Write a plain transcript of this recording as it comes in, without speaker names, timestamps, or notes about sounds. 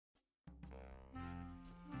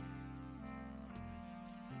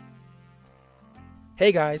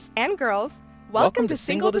Hey guys, and girls, welcome to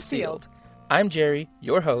Single to Sealed. I'm Jerry,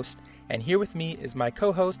 your host, and here with me is my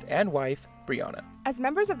co-host and wife, Brianna. As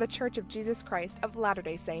members of the Church of Jesus Christ of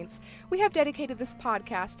Latter-day Saints, we have dedicated this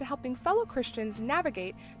podcast to helping fellow Christians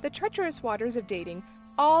navigate the treacherous waters of dating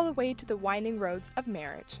all the way to the winding roads of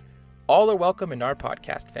marriage. All are welcome in our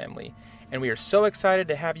podcast family, and we are so excited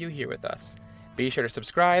to have you here with us. Be sure to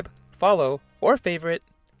subscribe, follow, or favorite.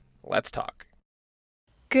 Let's talk.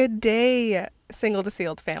 Good day, Single to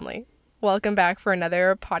Sealed family. Welcome back for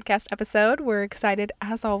another podcast episode. We're excited,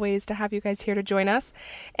 as always, to have you guys here to join us.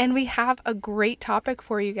 And we have a great topic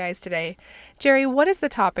for you guys today. Jerry, what is the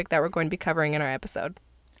topic that we're going to be covering in our episode?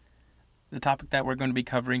 The topic that we're going to be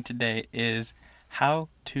covering today is how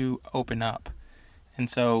to open up. And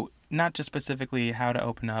so, not just specifically how to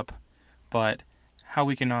open up, but how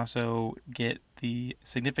we can also get the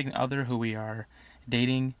significant other who we are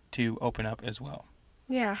dating to open up as well.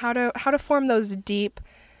 Yeah, how to form those deep,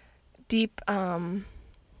 what's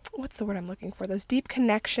the word I'm looking for? Those deep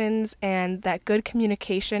connections and that good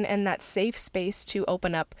communication and that safe space to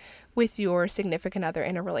open up with your significant other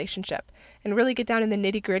in a relationship and really get down in the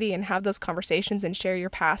nitty-gritty and have those conversations and share your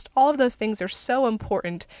past. All of those things are so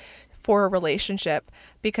important for a relationship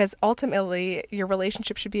because ultimately your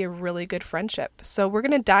relationship should be a really good friendship. So we're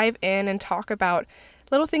going to dive in and talk about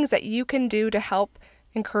little things that you can do to help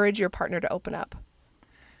encourage your partner to open up.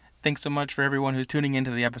 Thanks so much for everyone who's tuning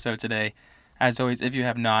into the episode today. As always, if you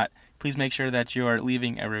have not, please make sure that you are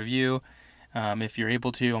leaving a review if you're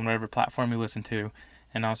able to on whatever platform you listen to.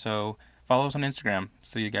 And also follow us on Instagram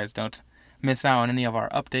so you guys don't miss out on any of our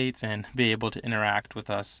updates and be able to interact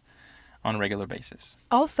with us on a regular basis.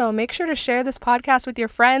 Also, make sure to share this podcast with your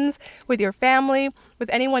friends, with your family,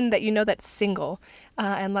 with anyone that you know that's single,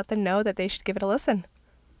 and let them know that they should give it a listen.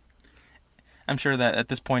 I'm sure that at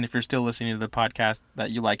this point, if you're still listening to the podcast,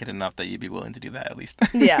 that you like it enough that you'd be willing to do that at least.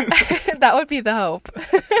 Yeah, that would be the hope.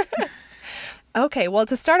 Okay, well,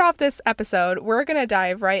 to start off this episode, we're going to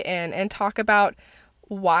dive right in and talk about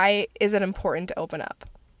why is it important to open up.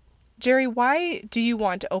 Jerry, why do you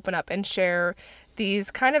want to open up and share these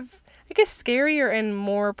kind of, I guess, scarier and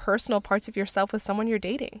more personal parts of yourself with someone you're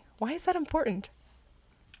dating? Why is that important?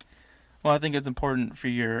 Well, I think it's important for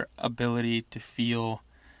your ability to feel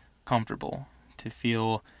comfortable, to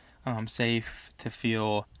feel safe, to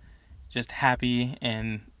feel just happy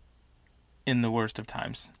and in the worst of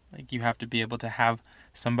times. Like, you have to be able to have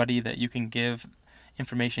somebody that you can give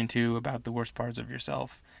information to about the worst parts of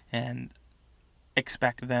yourself and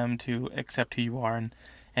expect them to accept who you are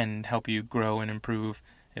and help you grow and improve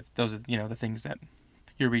if those are, the things that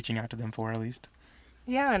you're reaching out to them for, at least.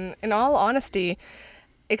 Yeah, and in all honesty,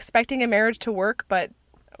 expecting a marriage to work, but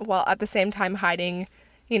while at the same time hiding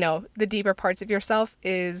the deeper parts of yourself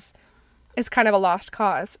is kind of a lost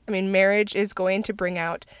cause. I mean, marriage is going to bring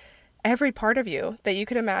out every part of you that you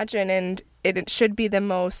could imagine, and it should be the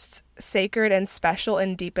most sacred and special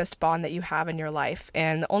and deepest bond that you have in your life.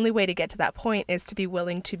 And the only way to get to that point is to be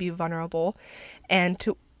willing to be vulnerable and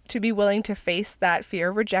to be willing to face that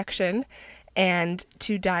fear of rejection and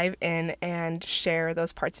to dive in and share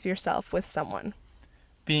those parts of yourself with someone.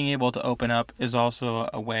 Being able to open up is also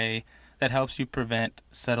a way that helps you prevent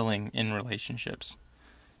settling in relationships.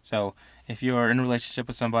 So if you're in a relationship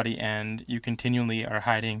with somebody and you continually are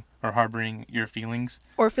hiding or harboring your feelings,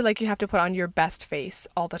 or feel like you have to put on your best face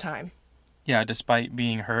all the time. Yeah, despite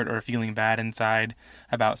being hurt or feeling bad inside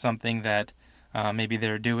about something that maybe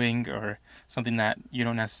they're doing or something that you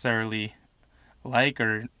don't necessarily like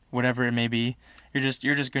or whatever it may be, you're just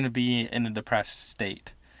going to be in a depressed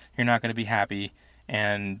state. You're not going to be happy,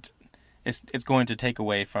 and it's going to take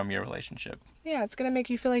away from your relationship. Yeah, it's going to make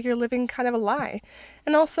you feel like you're living kind of a lie.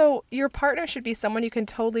 And also, your partner should be someone you can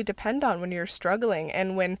totally depend on when you're struggling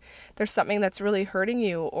and when there's something that's really hurting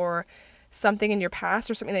you or something in your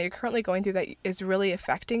past or something that you're currently going through that is really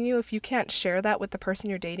affecting you. If you can't share that with the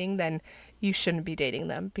person you're dating, then you shouldn't be dating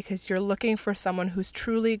them because you're looking for someone who's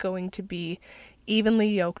truly going to be evenly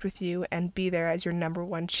yoked with you and be there as your number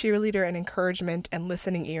one cheerleader and encouragement and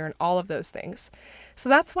listening ear and all of those things. So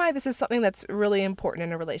that's why this is something that's really important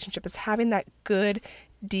in a relationship, is having that good,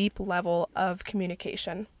 deep level of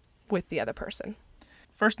communication with the other person.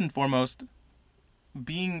 First and foremost,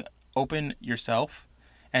 being open yourself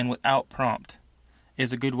and without prompt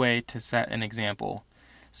is a good way to set an example.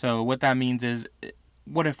 So what that means is,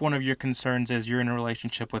 what if one of your concerns is you're in a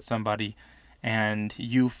relationship with somebody and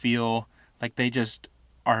you feel like they just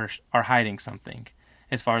are hiding something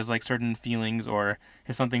as far as like certain feelings, or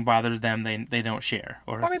if something bothers them, they don't share.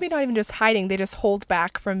 Or maybe not even just hiding, they just hold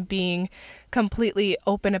back from being completely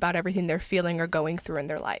open about everything they're feeling or going through in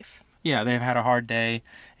their life. Yeah, they've had a hard day,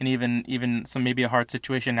 and even some maybe a hard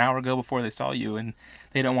situation an hour ago before they saw you, and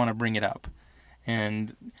they don't want to bring it up.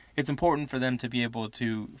 And it's important for them to be able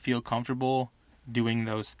to feel comfortable doing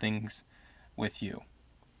those things with you.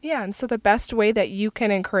 Yeah, and so the best way that you can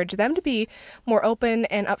encourage them to be more open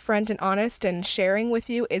and upfront and honest and sharing with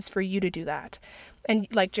you is for you to do that. And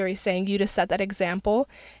like Jerry's saying, you to set that example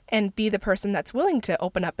and be the person that's willing to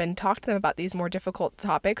open up and talk to them about these more difficult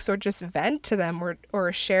topics, or just vent to them,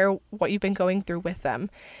 or share what you've been going through with them.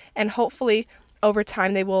 And hopefully over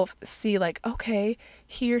time they will see like, okay,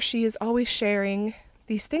 he or she is always sharing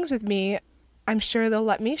these things with me. I'm sure they'll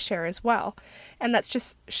let me share as well. And that's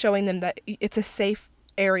just showing them that it's a safe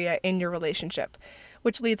area in your relationship,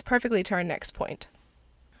 which leads perfectly to our next point.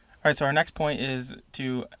 All right, so our next point is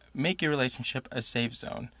to make your relationship a safe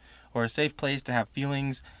zone, or a safe place to have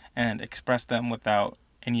feelings and express them without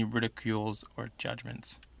any ridicules or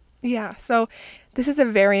judgments. Yeah, so this is a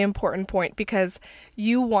very important point, because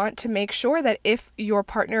you want to make sure that if your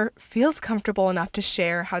partner feels comfortable enough to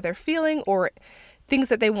share how they're feeling or things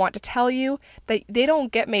that they want to tell you, that they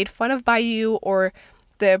don't get made fun of by you, or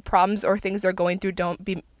the problems or things they're going through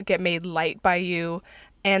get made light by you,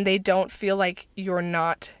 and they don't feel like you're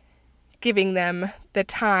not giving them the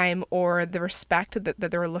time or the respect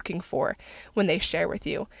that they're looking for when they share with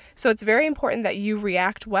you. So it's very important that you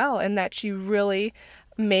react well and that you really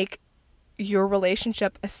make your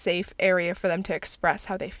relationship a safe area for them to express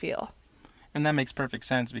how they feel. And that makes perfect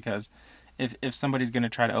sense, because if somebody's going to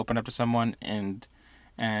try to open up to someone and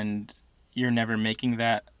you're never making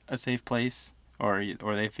that a safe place, or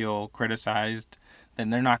they feel criticized,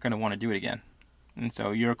 then they're not going to want to do it again. And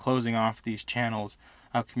so you're closing off these channels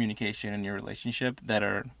of communication in your relationship that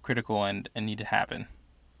are critical and need to happen.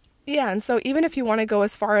 Yeah, and so even if you want to go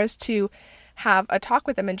as far as to have a talk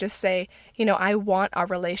with them and just say, I want our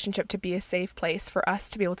relationship to be a safe place for us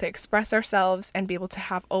to be able to express ourselves and be able to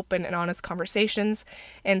have open and honest conversations.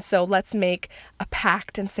 And so let's make a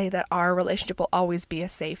pact and say that our relationship will always be a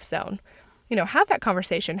safe zone. Have that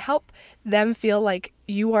conversation. Help them feel like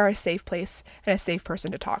you are a safe place and a safe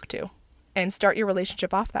person to talk to, and start your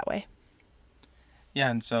relationship off that way.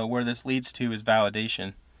 Yeah, and so where this leads to is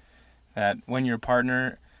validation. That when your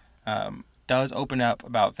partner does open up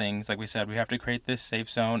about things, like we said, we have to create this safe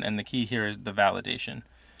zone, and the key here is the validation.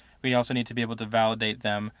 We also need to be able to validate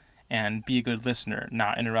them and be a good listener,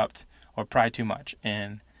 not interrupt or pry too much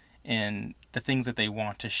in the things that they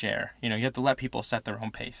want to share. You have to let people set their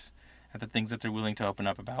own pace at the things that they're willing to open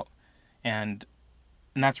up about, and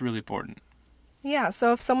that's really important. Yeah,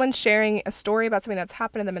 so if someone's sharing a story about something that's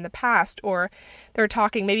happened to them in the past, or they're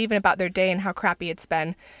talking maybe even about their day and how crappy it's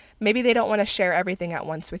been, maybe they don't want to share everything at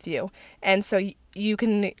once with you. And so you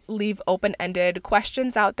can leave open-ended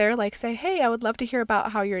questions out there, like say, hey, I would love to hear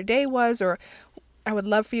about how your day was, or I would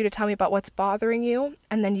love for you to tell me about what's bothering you.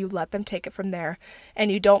 And then you let them take it from there,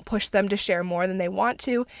 and you don't push them to share more than they want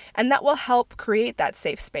to. And that will help create that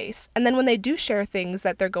safe space. And then when they do share things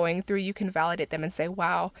that they're going through, you can validate them and say,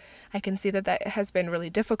 wow, I can see that has been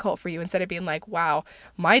really difficult for you, instead of being like, wow,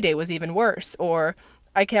 my day was even worse, or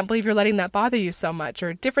I can't believe you're letting that bother you so much,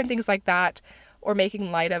 or different things like that, or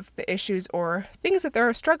making light of the issues or things that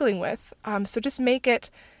they're struggling with. So just make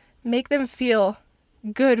them feel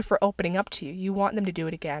good for opening up to you. You want them to do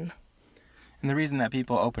it again. And the reason that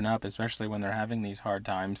people open up, especially when they're having these hard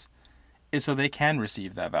times, is so they can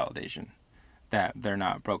receive that validation, that they're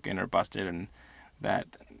not broken or busted, and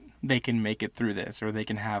that they can make it through this, or they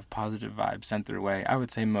can have positive vibes sent their way, I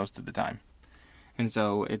would say most of the time. And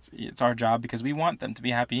so it's our job, because we want them to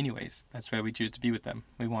be happy anyways. That's why we choose to be with them.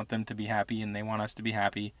 We want them to be happy, and they want us to be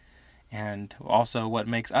happy. And also what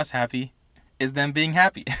makes us happy is them being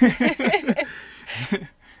happy.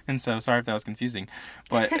 And so, sorry if that was confusing,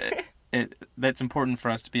 but that's important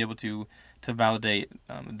for us to be able to validate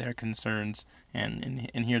their concerns and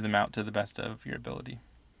hear them out to the best of your ability.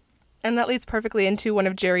 And that leads perfectly into one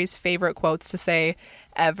of Jerry's favorite quotes to say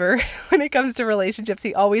ever when it comes to relationships.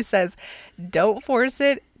 He always says, don't force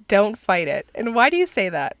it, don't fight it. And why do you say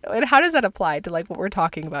that? And how does that apply to what we're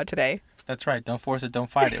talking about today? That's right. Don't force it, don't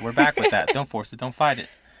fight it. We're back with that. Don't force it, don't fight it.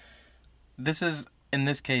 This is, in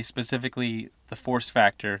this case, specifically the force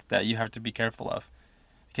factor that you have to be careful of,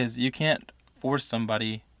 because you can't force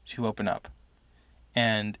somebody to open up.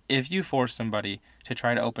 And if you force somebody to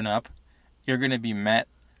try to open up, you're going to be met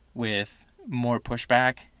with more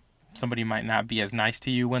pushback. Somebody might not be as nice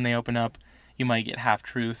to you when they open up. You might get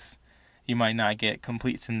half-truths. You might not get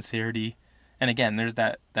complete sincerity. And again, there's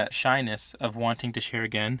that shyness of wanting to share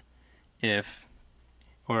again,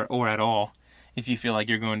 or at all, if you feel like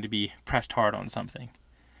you're going to be pressed hard on something.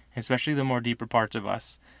 Especially the more deeper parts of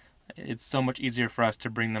us. It's so much easier for us to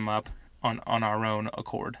bring them up on our own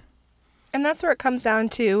accord. And that's where it comes down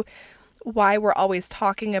to why we're always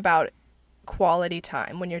talking about quality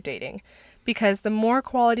time when you're dating. Because the more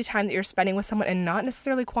quality time that you're spending with someone, and not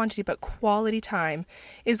necessarily quantity, but quality time,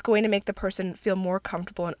 is going to make the person feel more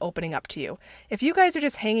comfortable in opening up to you. If you guys are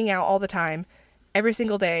just hanging out all the time, every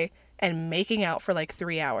single day, and making out for like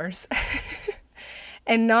 3 hours,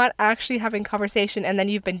 and not actually having conversation, and then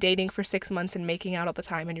you've been dating for 6 months and making out all the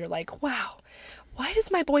time, and you're like, wow, why does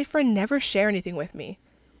my boyfriend never share anything with me?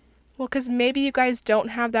 Well, because maybe you guys don't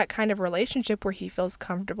have that kind of relationship where he feels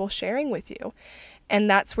comfortable sharing with you. And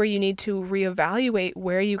that's where you need to reevaluate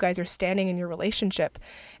where you guys are standing in your relationship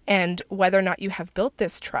and whether or not you have built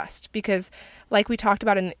this trust. Because like we talked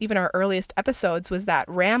about in even our earliest episodes was that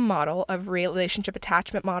RAM model of relationship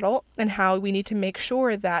attachment model, and how we need to make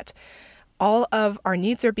sure that all of our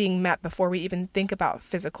needs are being met before we even think about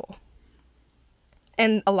physical.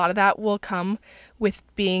 And a lot of that will come with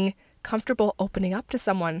being comfortable opening up to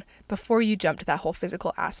someone before you jump to that whole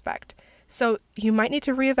physical aspect. So you might need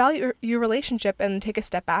to reevaluate your relationship and take a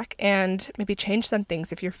step back and maybe change some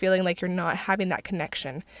things if you're feeling like you're not having that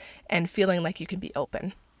connection and feeling like you can be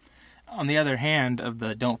open. On the other hand of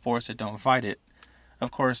the don't force it, don't fight it, of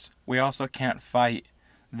course, we also can't fight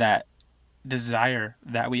that desire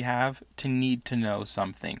that we have to need to know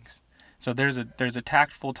some things. So there's a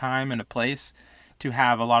tactful time and a place to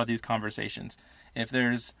have a lot of these conversations. If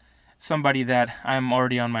there's somebody that I'm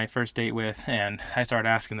already on my first date with and I start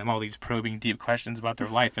asking them all these probing deep questions about their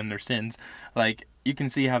life and their sins, like, you can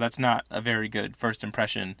see how that's not a very good first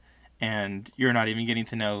impression, and you're not even getting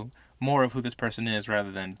to know more of who this person is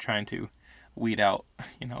rather than trying to weed out,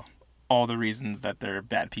 all the reasons that they're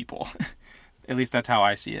bad people. At least that's how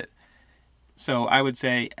I see it. So I would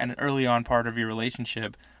say at an early on part of your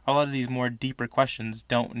relationship, a lot of these more deeper questions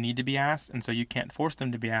don't need to be asked, and so you can't force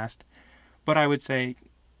them to be asked. But I would say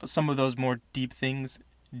some of those more deep things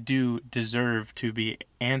do deserve to be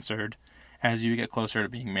answered as you get closer to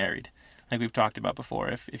being married. Like we've talked about before,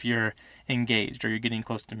 if you're engaged or you're getting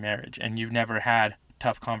close to marriage and you've never had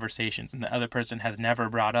tough conversations and the other person has never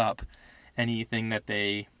brought up anything that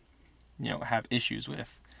they, have issues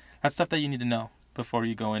with, that's stuff that you need to know before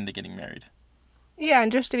you go into getting married. Yeah,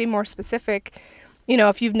 and just to be more specific,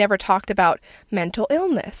 if you've never talked about mental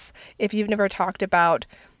illness, if you've never talked about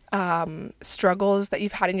struggles that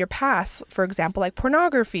you've had in your past, for example, like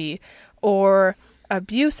pornography or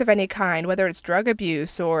abuse of any kind, whether it's drug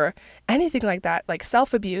abuse or anything like that, like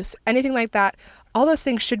self-abuse, anything like that, all those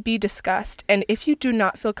things should be discussed. And if you do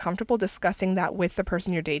not feel comfortable discussing that with the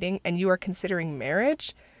person you're dating and you are considering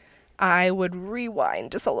marriage, I would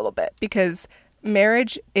rewind just a little bit, because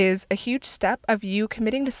marriage is a huge step of you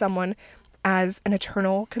committing to someone as an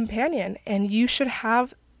eternal companion, and you should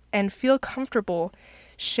have and feel comfortable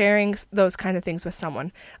sharing those kinds of things with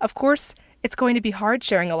someone. Of course, it's going to be hard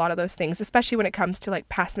sharing a lot of those things, especially when it comes to like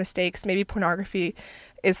past mistakes. Maybe pornography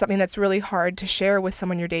is something that's really hard to share with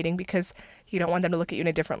someone you're dating because you don't want them to look at you in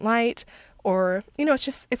a different light, or,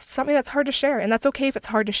 it's something that's hard to share, and that's okay if it's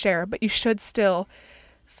hard to share, but you should still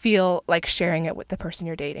feel like sharing it with the person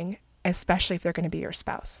you're dating, especially if they're going to be your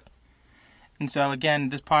spouse. And so again,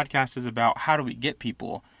 this podcast is about how do we get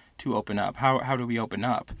people to open up? How do we open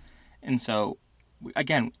up? And so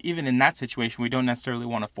again, even in that situation, we don't necessarily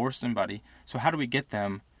want to force somebody. So how do we get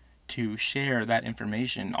them to share that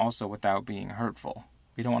information also without being hurtful?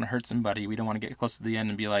 We don't want to hurt somebody. We don't want to get close to the end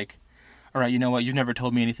and be like, all right, you know what? You've never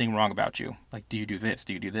told me anything wrong about you. Like, do you do this?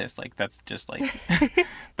 Do you do this? Like, that's just like,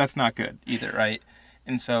 that's not good either, right?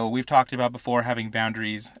 And so we've talked about before having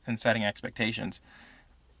boundaries and setting expectations.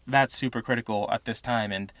 That's super critical at this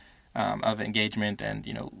time and of engagement and,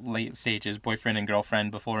 late stages, boyfriend and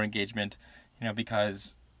girlfriend before engagement.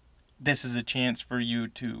 Because this is a chance for you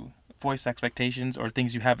to voice expectations or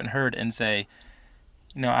things you haven't heard and say,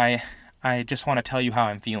 I just want to tell you how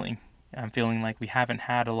I'm feeling. I'm feeling like we haven't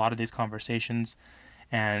had a lot of these conversations,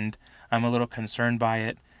 and I'm a little concerned by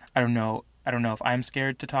it. I don't know if I'm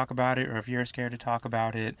scared to talk about it or if you're scared to talk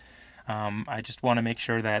about it. I just want to make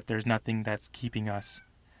sure that there's nothing that's keeping us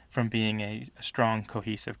from being a strong,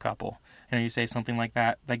 cohesive couple. And you say something like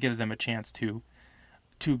that, that gives them a chance to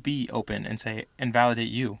be open and say, and validate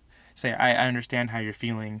you. Say, I understand how you're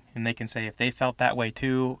feeling. And they can say if they felt that way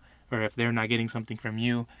too, or if they're not getting something from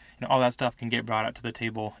you, all that stuff can get brought up to the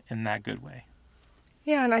table in that good way.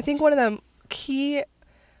 Yeah, and I think one of the key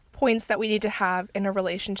points that we need to have in a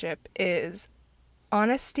relationship is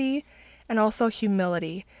honesty and also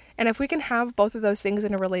humility. And if we can have both of those things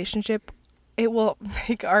in a relationship, it will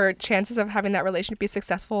make our chances of having that relationship be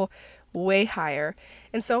successful way higher.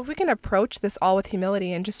 And so if we can approach this all with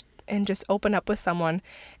humility and just and just open up with someone,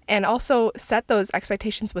 and also set those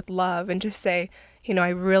expectations with love and just say, I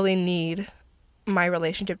really need my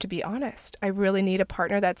relationship to be honest. I really need a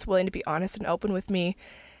partner that's willing to be honest and open with me,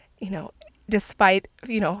 despite,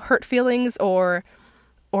 hurt feelings or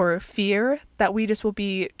fear, that we just will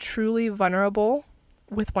be truly vulnerable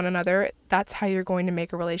with one another. That's how you're going to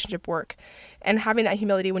make a relationship work. And having that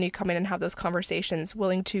humility when you come in and have those conversations,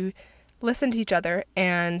 willing to listen to each other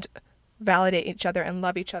and validate each other and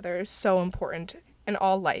love each other, is so important in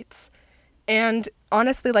all lights. And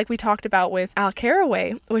honestly, like we talked about with Al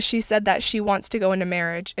Caraway, was she said that she wants to go into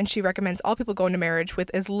marriage, and she recommends all people go into marriage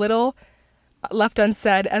with as little left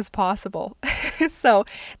unsaid as possible. So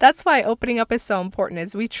that's why opening up is so important,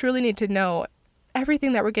 is we truly need to know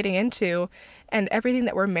everything that we're getting into and everything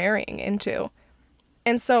that we're marrying into.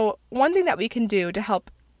 And so one thing that we can do to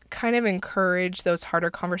help kind of encourage those harder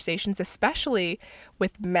conversations, especially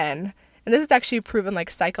with men, and this is actually a proven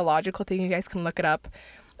like psychological thing, you guys can look it up.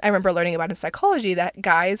 I remember learning about in psychology that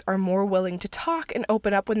guys are more willing to talk and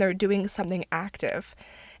open up when they're doing something active.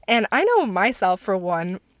 And I know myself, for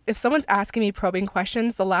one, if someone's asking me probing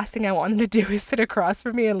questions, the last thing I want them to do is sit across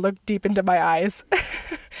from me and look deep into my eyes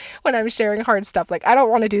when I'm sharing hard stuff. Like, I don't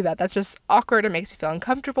want to do that. That's just awkward. It makes me feel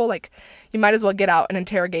uncomfortable. Like, you might as well get out an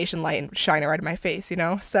interrogation light and shine it right in my face,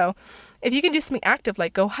 So if you can do something active,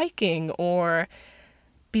 like go hiking or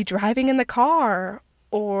be driving in the car,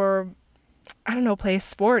 or I don't know, play a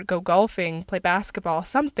sport, go golfing, play basketball,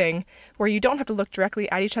 something where you don't have to look directly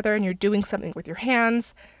at each other and you're doing something with your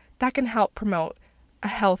hands, that can help promote a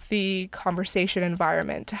healthy conversation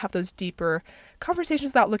environment, to have those deeper conversations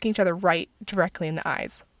without looking each other right directly in the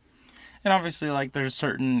eyes. And obviously, like, there's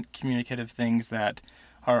certain communicative things that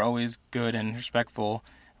are always good and respectful,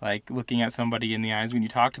 like looking at somebody in the eyes when you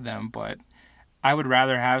talk to them. But I would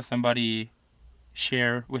rather have somebody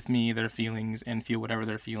share with me their feelings and feel whatever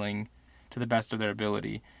they're feeling to the best of their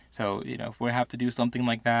ability. So, if we have to do something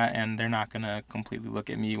like that and they're not going to completely look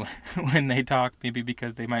at me when they talk, maybe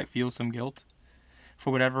because they might feel some guilt for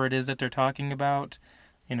whatever it is that they're talking about,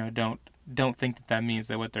 don't think that means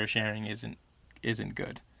that what they're sharing isn't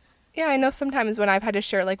good. Yeah, I know sometimes when I've had to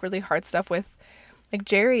share like really hard stuff with like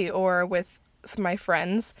Jerry or with some of my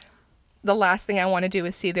friends, the last thing I want to do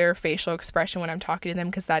is see their facial expression when I'm talking to them,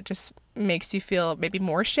 because that just makes you feel maybe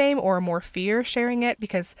more shame or more fear sharing it,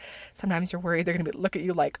 because sometimes you're worried they're going to look at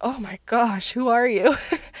you like, oh my gosh, who are you?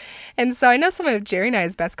 And so I know some of Jerry and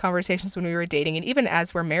I's best conversations when we were dating, and even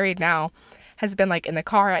as we're married now, has been like in the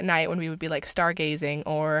car at night when we would be like stargazing,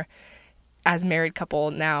 or as married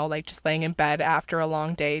couple now, like just laying in bed after a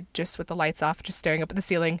long day, just with the lights off, just staring up at the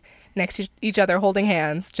ceiling next to each other, holding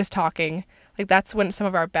hands, just talking. Like, that's when some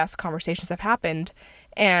of our best conversations have happened.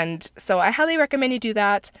 And so I highly recommend you do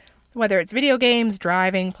that, whether it's video games,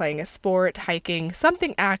 driving, playing a sport, hiking,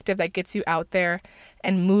 something active that gets you out there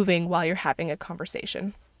and moving while you're having a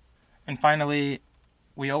conversation. And finally,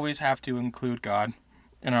 we always have to include God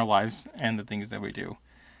in our lives and the things that we do.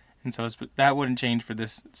 And so that wouldn't change for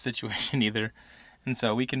this situation either. And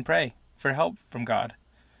so we can pray for help from God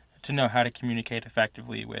to know how to communicate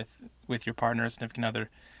effectively with your partner or significant other,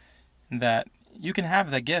 that you can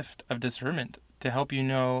have the gift of discernment to help you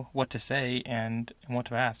know what to say and what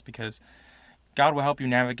to ask, because God will help you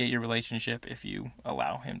navigate your relationship if you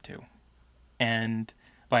allow Him to. And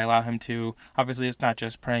by allow Him to, obviously it's not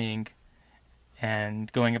just praying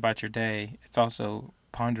and going about your day, it's also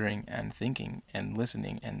pondering and thinking and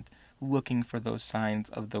listening and looking for those signs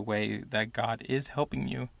of the way that God is helping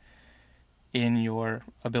you in your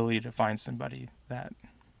ability to find somebody that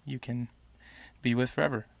you can be with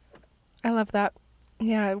forever. I love that.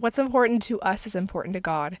 Yeah, what's important to us is important to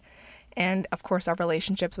God. And of course, our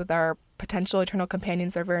relationships with our potential eternal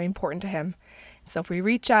companions are very important to Him. So if we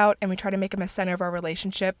reach out and we try to make Him a center of our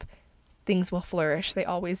relationship, things will flourish. They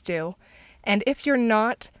always do. And if you're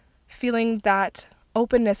not feeling that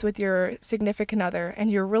openness with your significant other, and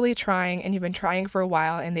you're really trying, and you've been trying for a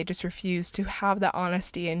while, and they just refuse to have that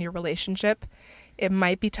honesty in your relationship, it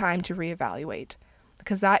might be time to reevaluate,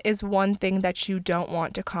 because that is one thing that you don't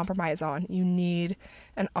want to compromise on. You need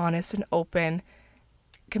an honest and open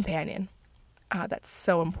companion. That's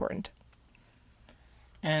so important.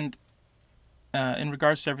 And in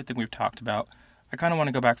regards to everything we've talked about, I kind of want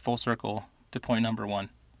to go back full circle to point number 1,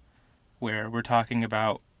 where we're talking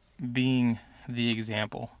about being the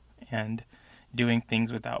example and doing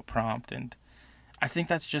things without prompt. And I think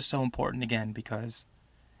that's just so important, again, because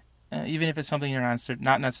even if it's something you're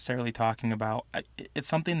not necessarily talking about, it's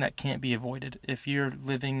something that can't be avoided. If you're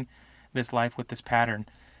living this life with this pattern,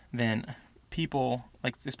 then people,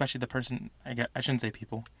 like especially the person, I shouldn't say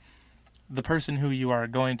people, the person who you are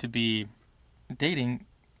going to be dating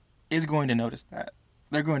is going to notice that.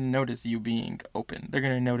 They're going to notice you being open. They're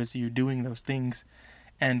going to notice you doing those things.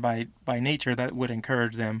 And by nature, that would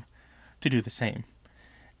encourage them to do the same.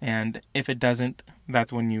 And if it doesn't,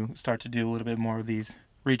 that's when you start to do a little bit more of these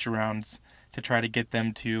reach arounds to try to get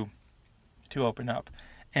them to open up.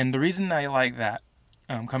 And the reason I like that,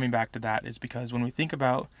 coming back to that, is because when we think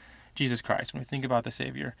about Jesus Christ, when we think about the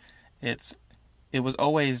Savior, it was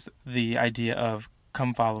always the idea of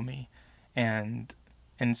come follow me and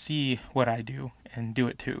see what I do and do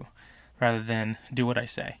it too, rather than do what I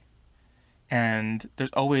say. And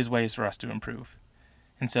there's always ways for us to improve.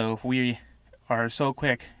 And so if we are so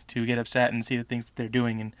quick to get upset and see the things that they're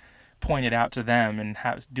doing and point it out to them and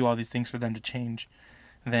do all these things for them to change,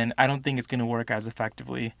 then I don't think it's going to work as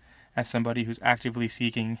effectively as somebody who's actively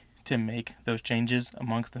seeking to make those changes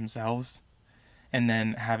amongst themselves, and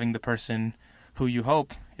then having the person who you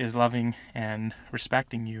hope is loving and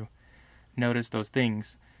respecting you notice those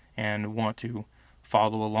things and want to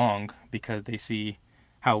follow along because they see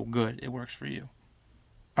how good it works for you.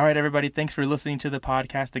 All right, everybody, thanks for listening to the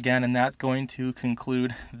podcast again, and that's going to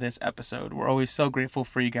conclude this episode. We're always so grateful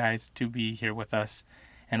for you guys to be here with us,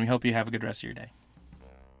 and we hope you have a good rest of your day.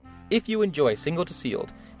 If you enjoy Single to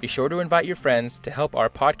Sealed, be sure to invite your friends to help our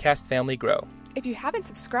podcast family grow. If you haven't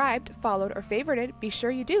subscribed, followed, or favorited, be sure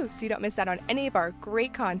you do so you don't miss out on any of our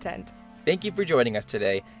great content. Thank you for joining us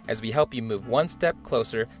today as we help you move one step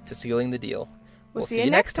closer to sealing the deal. We'll see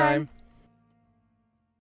you next time.